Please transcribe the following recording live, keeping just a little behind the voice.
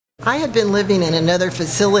I had been living in another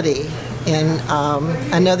facility in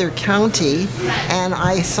another county, and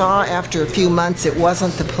I saw after a few months it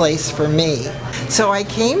wasn't the place for me. So I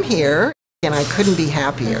came here, and I couldn't be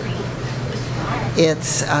happier.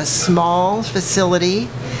 It's a small facility,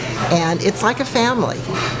 and it's like a family.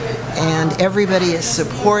 And everybody is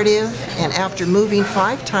supportive, and after moving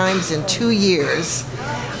 5 times in 2 years,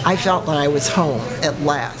 I felt that I was home at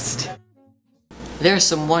last. There are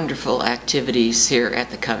some wonderful activities here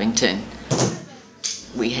at the Covington.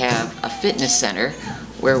 We have a fitness center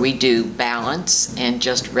where we do balance and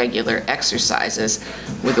just regular exercises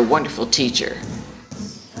with a wonderful teacher.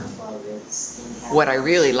 What I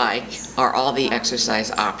really like are all the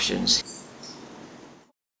exercise options.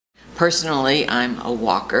 Personally, I'm a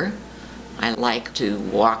walker. I like to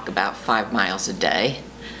walk about 5 miles a day.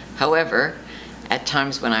 However, at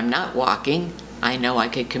times when I'm not walking, I know I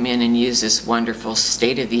could come in and use this wonderful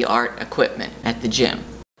state-of-the-art equipment at the gym.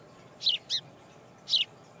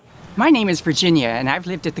 My name is Virginia, and I've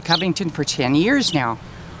lived at the Covington for 10 years now.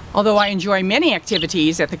 Although I enjoy many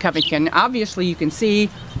activities at the Covington, obviously you can see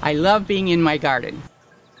I love being in my garden.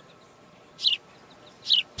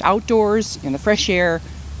 Outdoors, in the fresh air,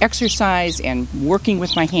 exercise, and working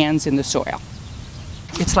with my hands in the soil.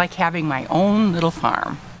 It's like having my own little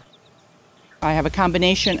farm. I have a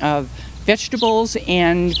combination of vegetables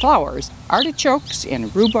and flowers, artichokes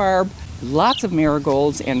and rhubarb, lots of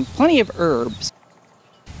marigolds, and plenty of herbs.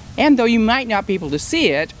 And though you might not be able to see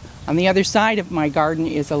it, on the other side of my garden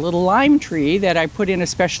is a little lime tree that I put in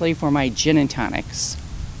especially for my gin and tonics.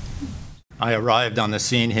 I arrived on the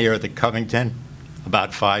scene here at the Covington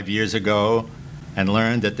about 5 years ago and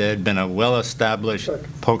learned that there had been a well-established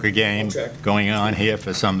poker game going on here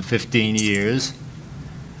for some 15 years.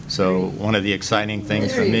 So one of the exciting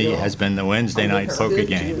things for me has been the Wednesday night poker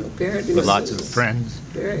game with lots of friends,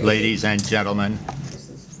 ladies and gentlemen,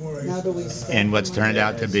 in what's turned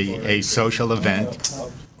out to be a social event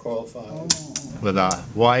with a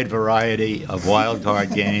wide variety of wild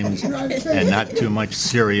card games and not too much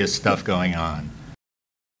serious stuff going on.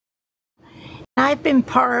 I've been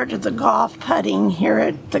part of the golf putting here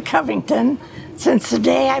at the Covington since the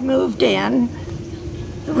day I moved in.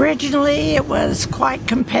 Originally it was quite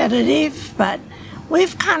competitive, but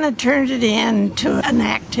we've kind of turned it into an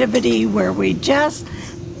activity where we just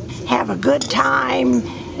have a good time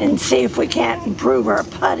and see if we can't improve our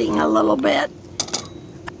putting a little bit.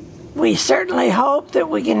 We certainly hope that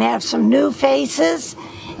we can have some new faces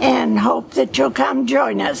and hope that you'll come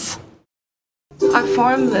join us. I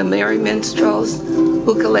formed the Merry Minstrels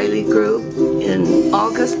ukulele group in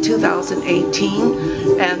August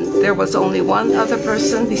 2018, and there was only one other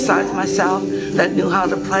person besides myself that knew how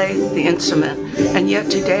to play the instrument. And yet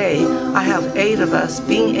today I have 8 of us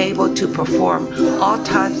being able to perform all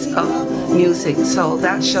types of music, so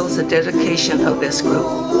that shows the dedication of this group.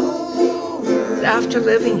 After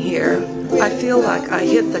living here, I feel like I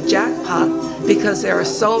hit the jackpot because there are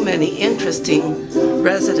so many interesting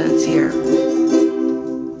residents here.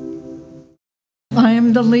 I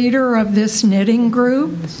am the leader of this knitting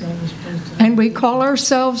group, and we call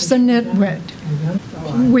ourselves the Knitwit.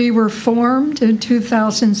 We were formed in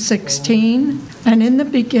 2016, and in the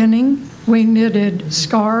beginning we knitted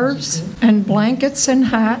scarves and blankets and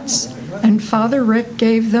hats, and Father Rick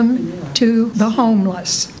gave them to the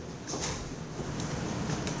homeless.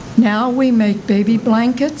 Now we make baby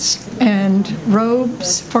blankets and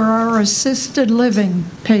robes for our assisted living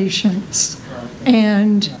patients.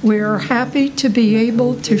 And we're happy to be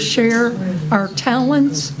able to share our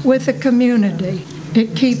talents with the community.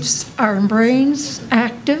 It keeps our brains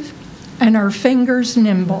active and our fingers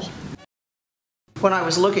nimble. When I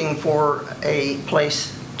was looking for a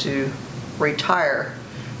place to retire,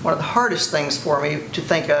 one of the hardest things for me to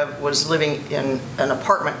think of was living in an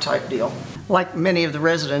apartment type deal. Like many of the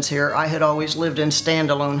residents here, I had always lived in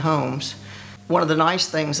standalone homes. One of the nice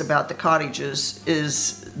things about the cottages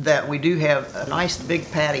is that we do have a nice big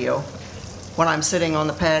patio. When I'm sitting on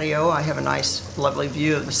the patio, I have a nice, lovely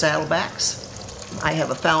view of the saddlebacks. I have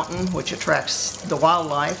a fountain which attracts the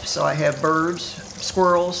wildlife, so I have birds,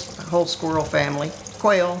 squirrels, a whole squirrel family,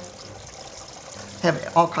 quail.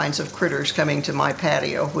 Have all kinds of critters coming to my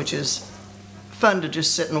patio, which is fun to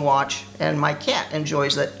just sit and watch, and my cat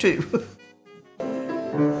enjoys that too.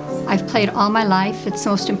 I've played all my life. It's the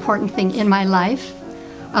most important thing in my life,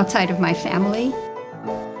 outside of my family.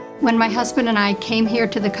 When my husband and I came here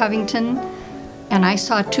to the Covington, and I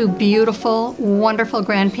saw 2 beautiful, wonderful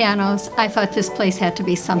grand pianos, I thought this place had to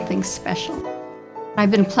be something special.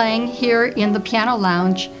 I've been playing here in the piano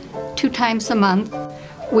lounge 2 times a month.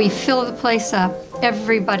 We fill the place up.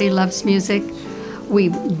 Everybody loves music. We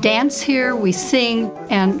dance here, we sing,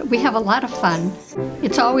 and we have a lot of fun.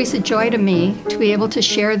 It's always a joy to me to be able to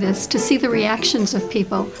share this, to see the reactions of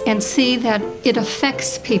people and see that it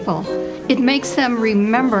affects people. It makes them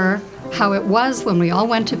remember how it was when we all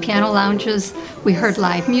went to piano lounges, we heard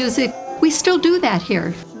live music. We still do that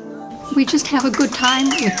here. We just have a good time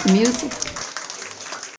with the music.